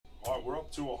All right, we're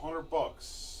up to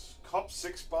 $100. Cup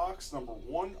 6 box number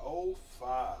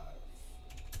 105.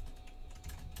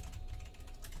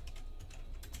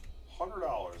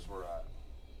 $100 we're at.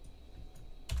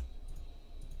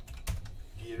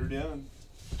 Get her done.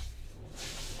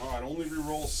 All right, only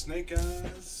reroll Snake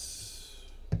Eyes.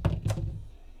 Let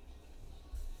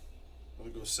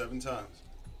me go 7 times.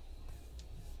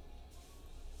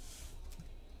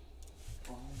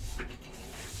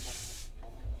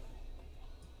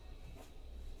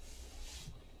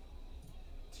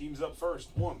 Teams up first.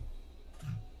 1,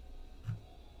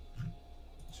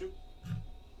 2,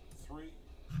 3,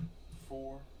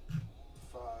 4,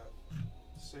 5,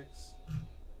 6,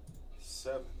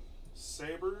 7.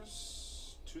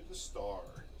 Sabres to the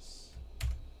stars.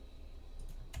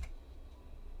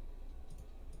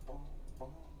 Bum, bum,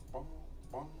 bum,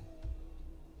 bum.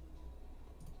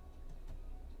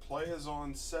 Play is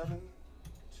on 7,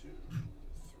 2, 3,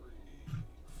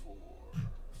 4,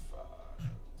 5,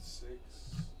 6,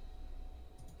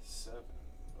 7.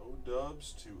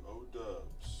 O-dubs to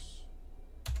O-dubs.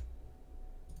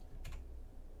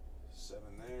 7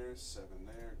 there, 7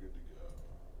 there, good to go.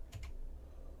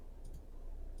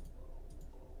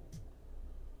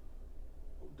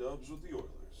 O-dubs with the Oilers.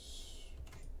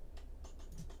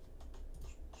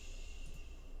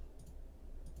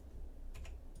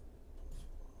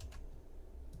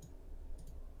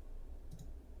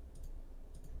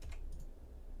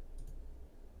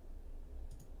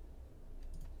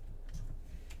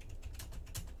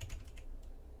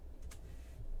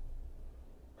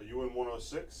 Are you in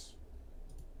 106,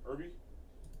 Irby?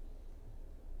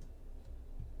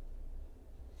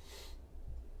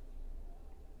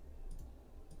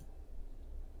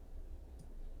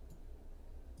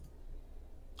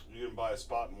 You didn't buy a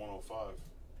spot in 105,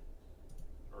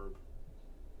 Herb.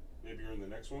 Maybe you're in the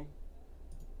next one?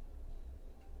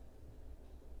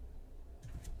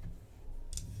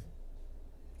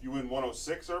 You in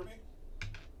 106, Irby?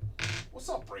 What's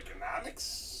up,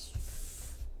 Breakonomics?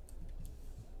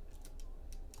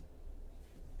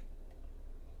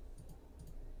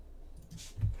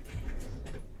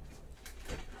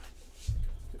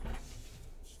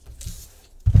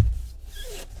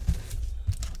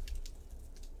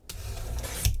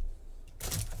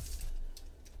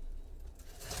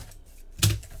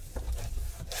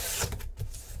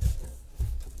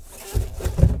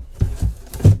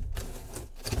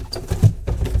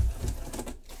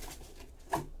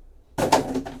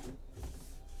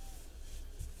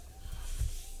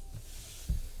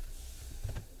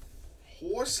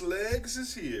 Horse Legs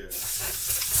is here.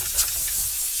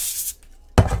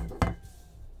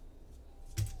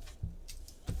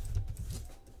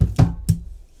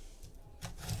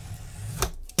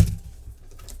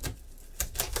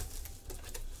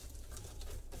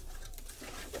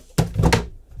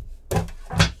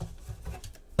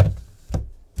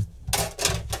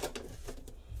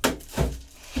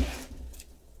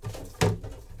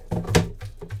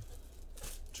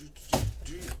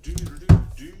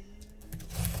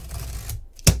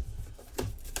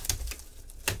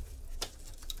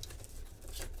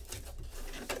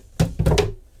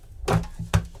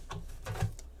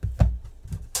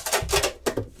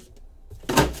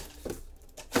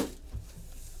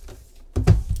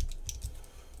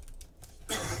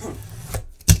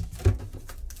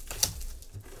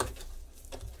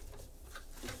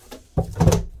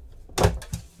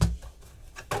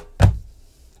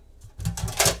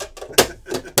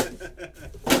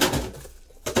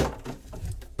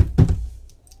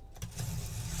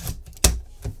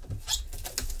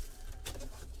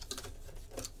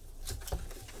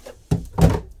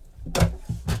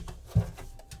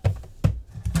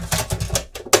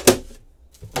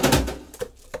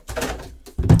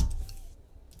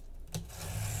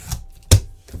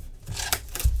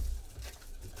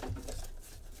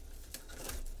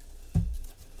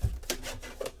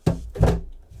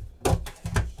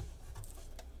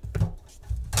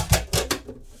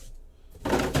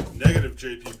 Negative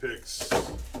JP picks.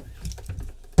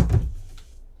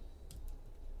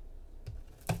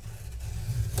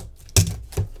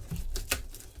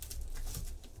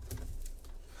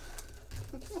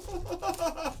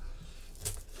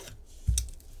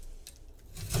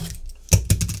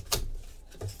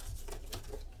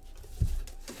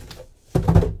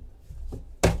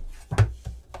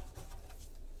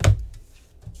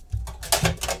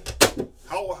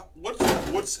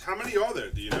 How many are there?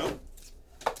 Do you know?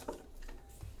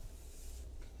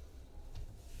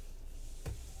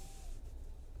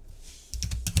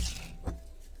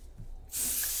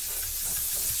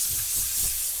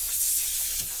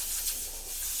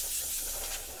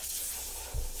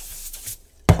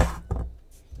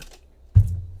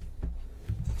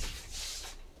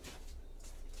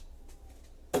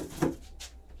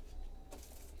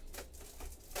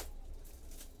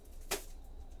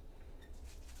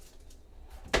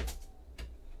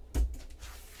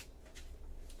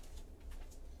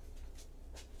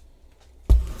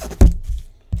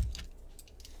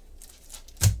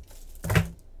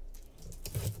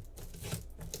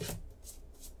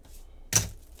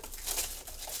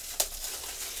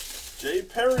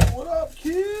 up,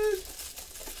 kid?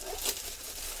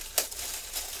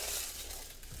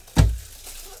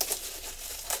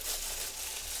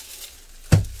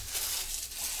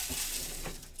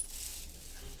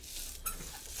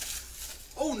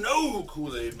 Oh no,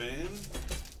 Kool-Aid Man.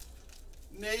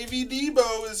 Navy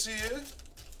Debo is here.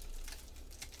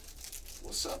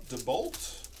 What's up,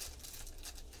 DeBolt?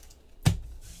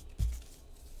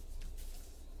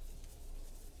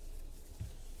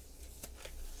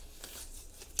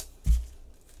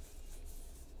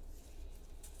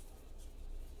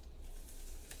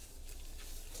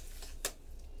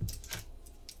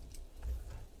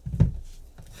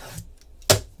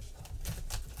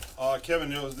 Kevin,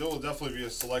 there will definitely be a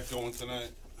select going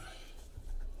tonight.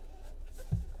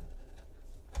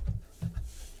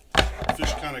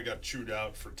 Fish kind of got chewed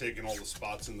out for taking all the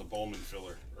spots in the Bowman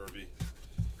filler, Irby.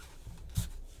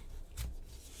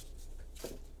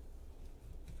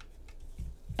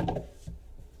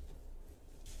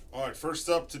 All right, first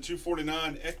up to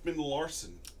 249, Ekman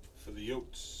Larson for the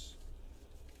Yotes.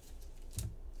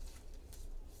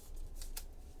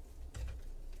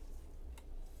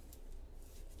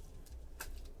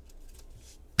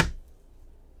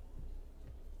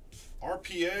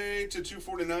 RPA to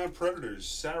 249 Predators,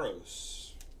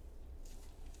 Saros.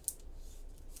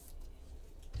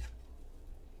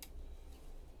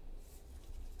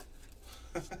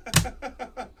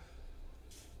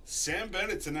 Sam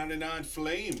Bennett to 99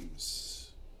 Flames.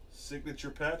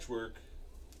 Signature patchwork.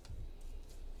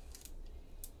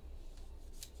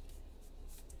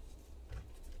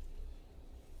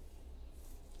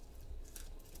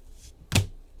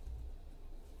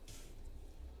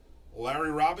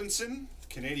 Larry Robinson,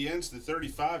 Canadiens to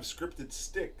 35 scripted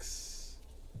sticks.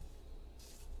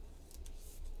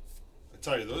 I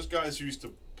tell you, those guys who used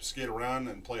to skate around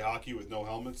and play hockey with no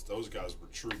helmets, those guys were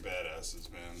true badasses,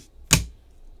 man.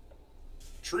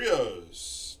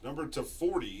 Trios, numbered to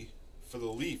 40 for the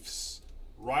Leafs.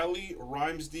 Riley,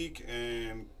 Reimsdyk,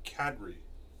 and Kadri.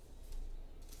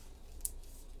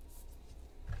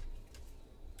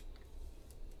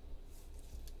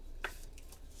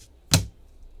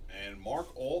 And Mark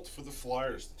Alt for the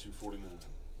Flyers to 249.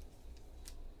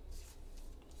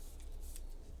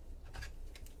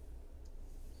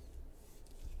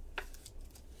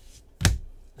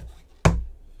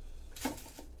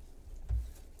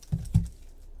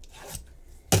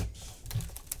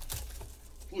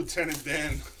 Lieutenant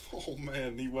Dan. Oh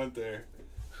man, he went there.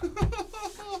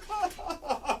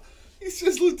 He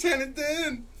says Lieutenant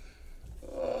Dan.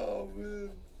 Oh man.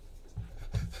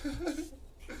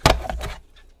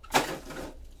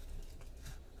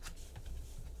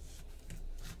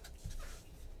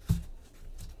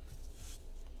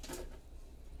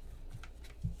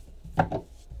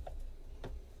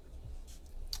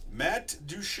 Matt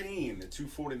Duchene at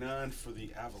 249 for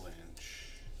the Avalanche.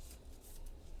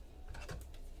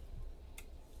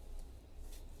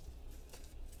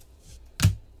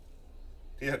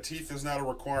 Yeah, teeth is not a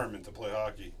requirement to play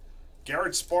hockey.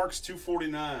 Garrett Sparks,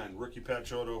 249. Rookie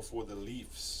patch auto for the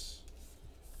Leafs.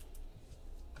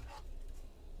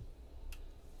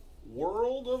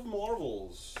 World of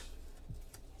Marvels.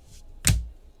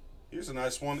 Here's a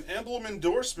nice one. Emblem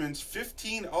endorsements,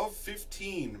 15 of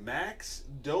 15. Max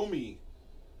Domi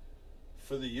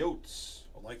for the Yotes.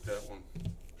 I like that one.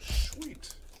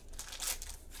 Sweet.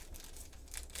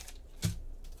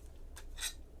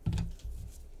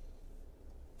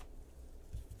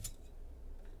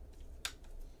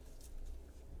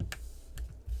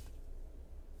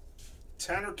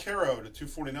 Tanner Caro to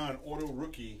 249. Auto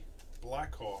rookie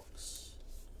Blackhawks.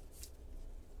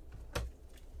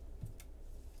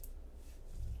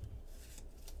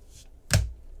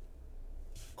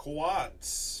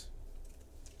 Quads.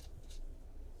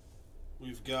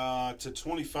 We've got to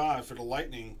 25 for the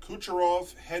Lightning.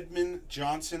 Kucherov, Hedman,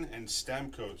 Johnson, and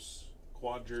Stamkos.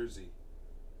 Quad jersey.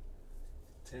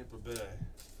 Tampa Bay.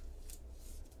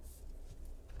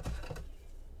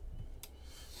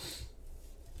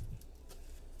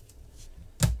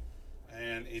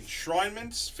 And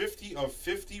enshrinements, 50 of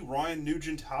 50, Ryan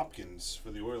Nugent-Hopkins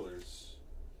for the Oilers.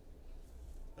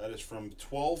 That is from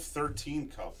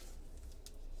 12-13 Cup.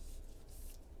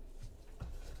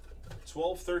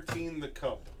 12-13 the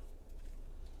Cup.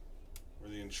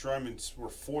 Where the enshrinements were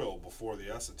foil before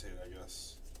the acetate, I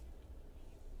guess.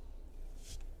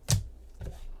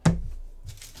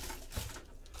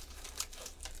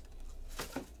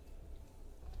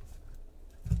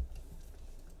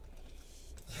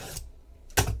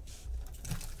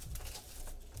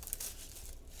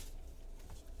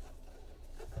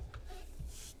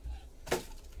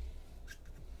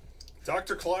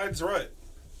 Dr. Clyde's right.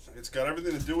 It's got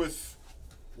everything to do with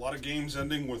A lot of games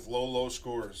ending with low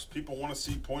scores. People want to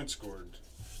see points scored.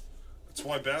 That's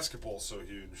why basketball's so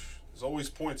huge. There's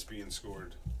always points being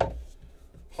scored.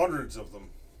 Hundreds of them.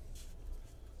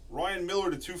 Ryan Miller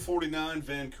to 249,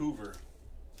 Vancouver.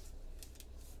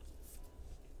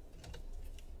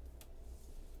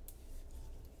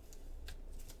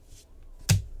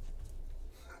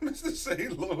 Mr.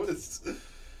 St. Louis.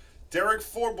 Derek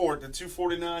Forbort to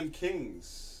 249,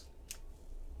 Kings.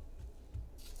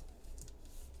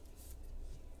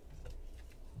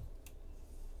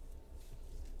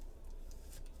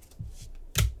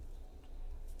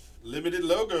 Limited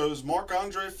logos,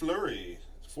 Marc-Andre Fleury,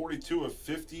 42 of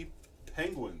 50,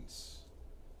 Penguins.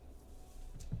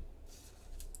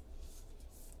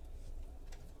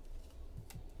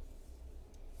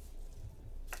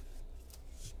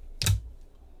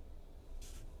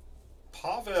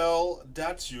 Pavel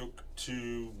Datsyuk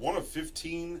to 1 of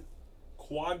 15,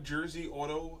 quad jersey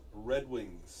auto, Red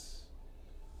Wings.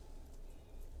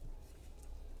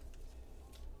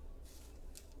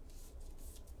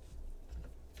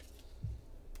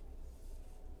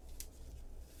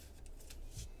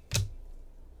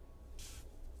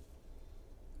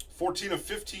 $14 of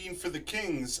 15 for the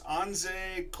Kings,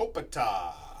 Anze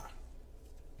Kopitar.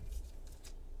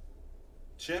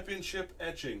 Championship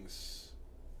etchings.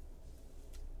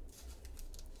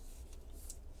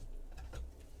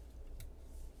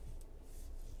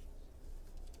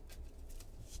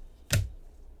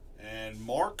 And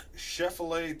Mark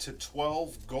Scheffler to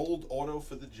 12, gold auto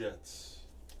for the Jets.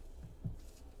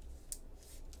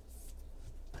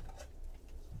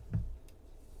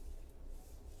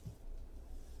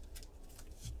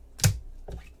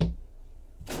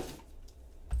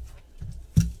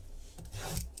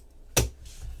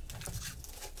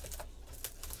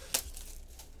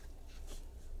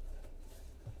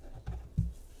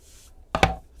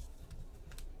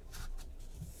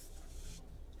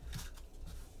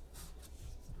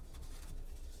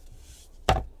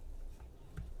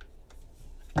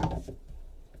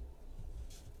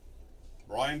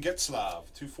 Ryan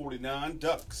Getzlaf, 249,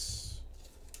 Ducks.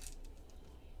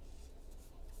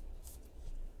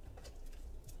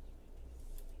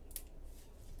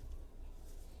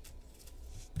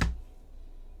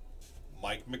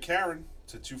 Mike McCarron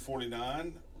to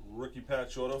 249, rookie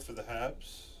patch auto for the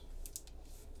Habs.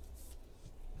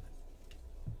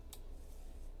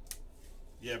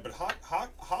 Yeah, but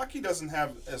hockey doesn't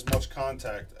have as much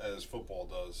contact as football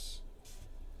does.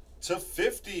 To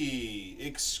 50,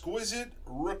 exquisite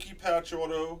rookie patch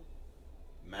auto,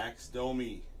 Max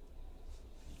Domi.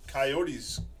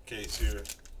 Coyotes case here.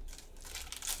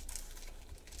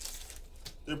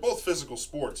 They're both physical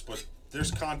sports, but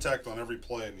there's contact on every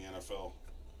play in the NFL.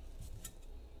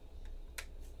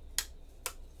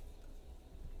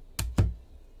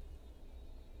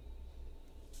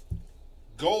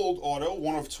 Gold auto,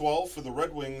 1 of 12 for the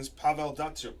Red Wings, Pavel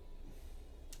Datsyuk.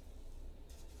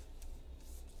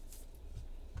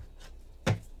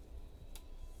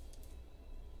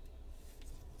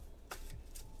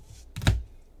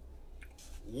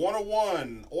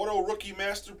 #101 auto rookie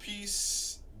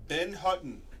masterpiece, Ben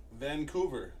Hutton,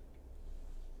 Vancouver.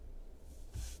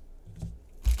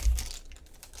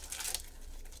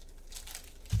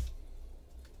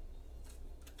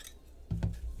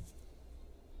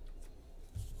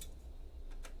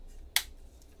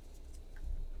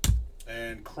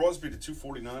 And Crosby to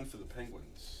 249 for the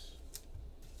Penguins.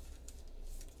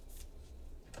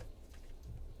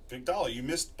 Big Dolly, you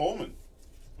missed Bowman.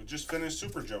 We just finished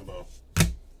Super Jumbo.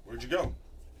 Where'd you go?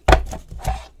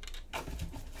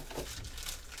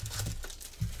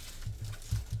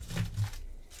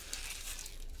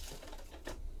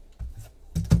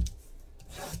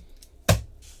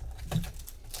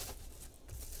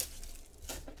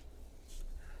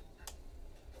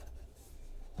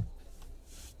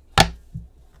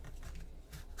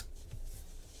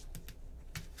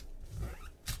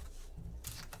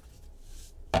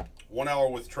 One hour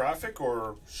with traffic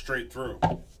or straight through?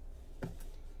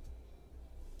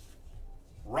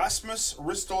 Rasmus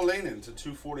Ristolainen to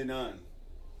 249.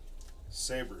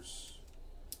 Sabres.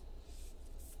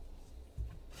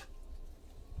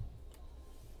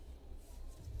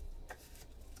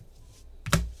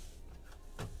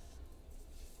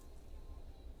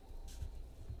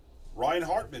 Ryan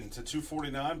Hartman to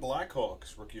 249.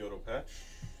 Blackhawks. Rookie auto patch.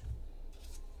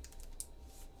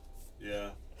 Yeah.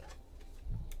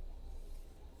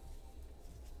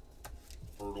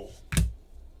 Brutal.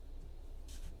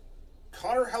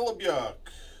 Connor Hellebuyck,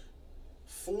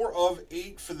 4 of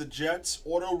 8 for the Jets,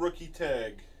 auto rookie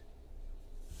tag.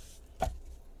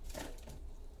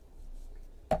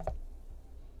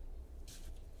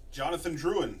 Jonathan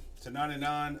Drouin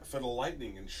 299 for the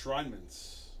Lightning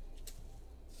enshrinements.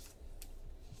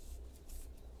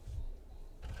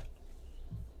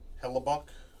 Hellebuck.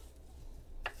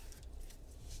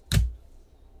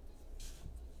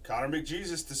 Connor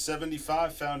McJesus to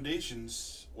 75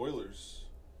 Foundations Oilers.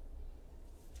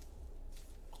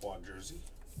 Quad jersey.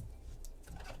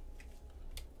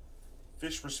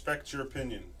 Fish respects your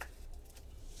opinion.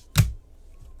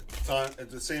 At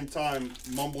the same time,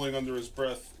 mumbling under his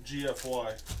breath,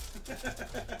 GFY.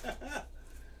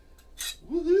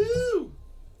 Woohoo!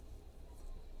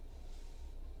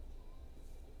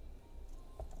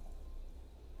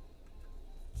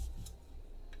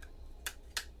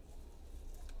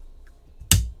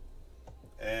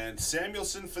 And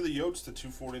Samuelson for the Yotes to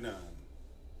 249.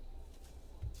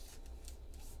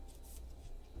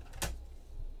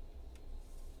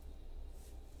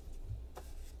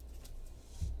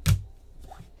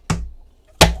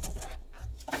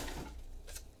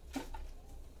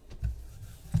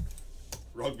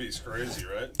 Rugby's crazy,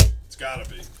 right? It's gotta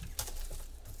be.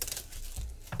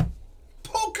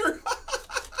 Poker!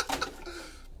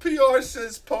 PR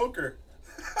says poker.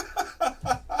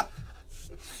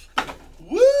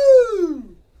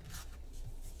 Woo!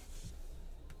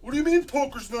 What do you mean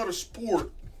poker's not a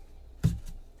sport?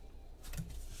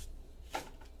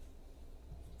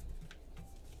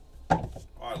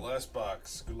 Alright, last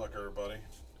box. Good luck, everybody.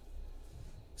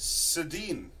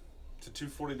 Sedin to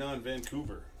 249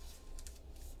 Vancouver.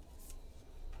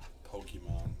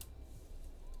 Pokemon.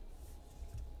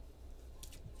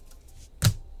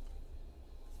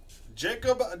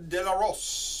 Jacob De La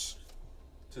Rosse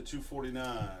to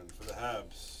 249 for the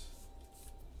Habs.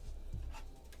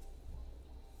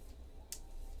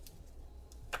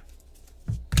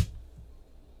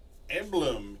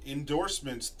 Emblem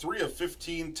endorsements 3 of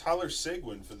 15 Tyler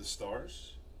Seguin for the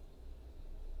Stars.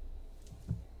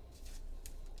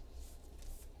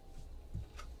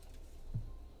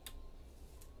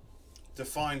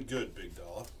 Define good, Big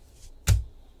Dollar.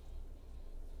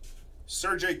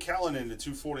 Sergey Kalinin to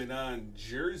 249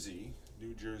 jersey,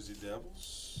 New Jersey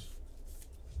Devils.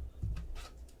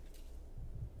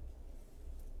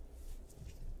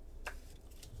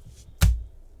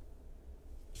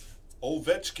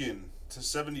 Ovechkin to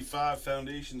 75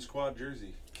 Foundations quad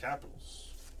jersey, Capitals.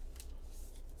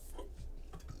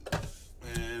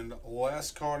 And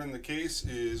last card in the case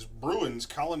is Bruins,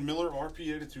 Colin Miller,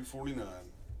 RPA to 249.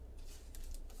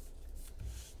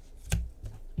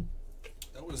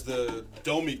 That was the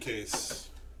Domi case.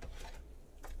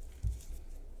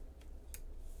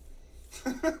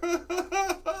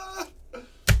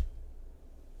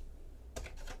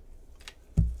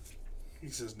 He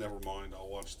says, never mind, I'll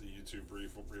watch the YouTube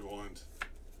rewind.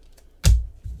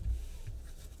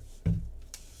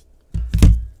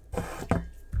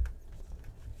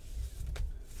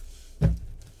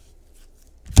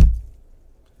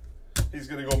 He's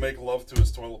going to go make love to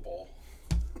his toilet bowl.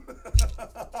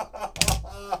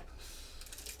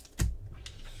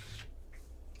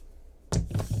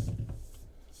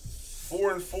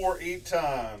 4 and 4, 8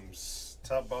 times.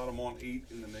 Top bottom on 8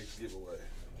 in the next giveaway.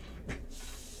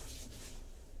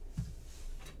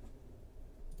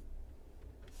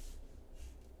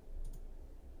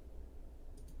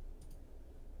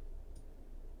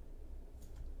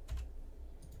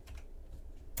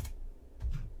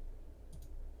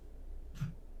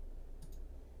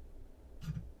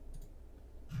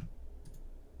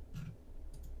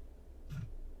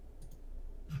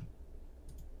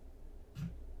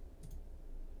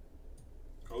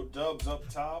 O-Dubs up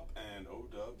top and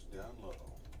O-Dubs down low.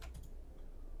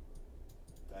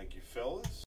 Thank you, fellas.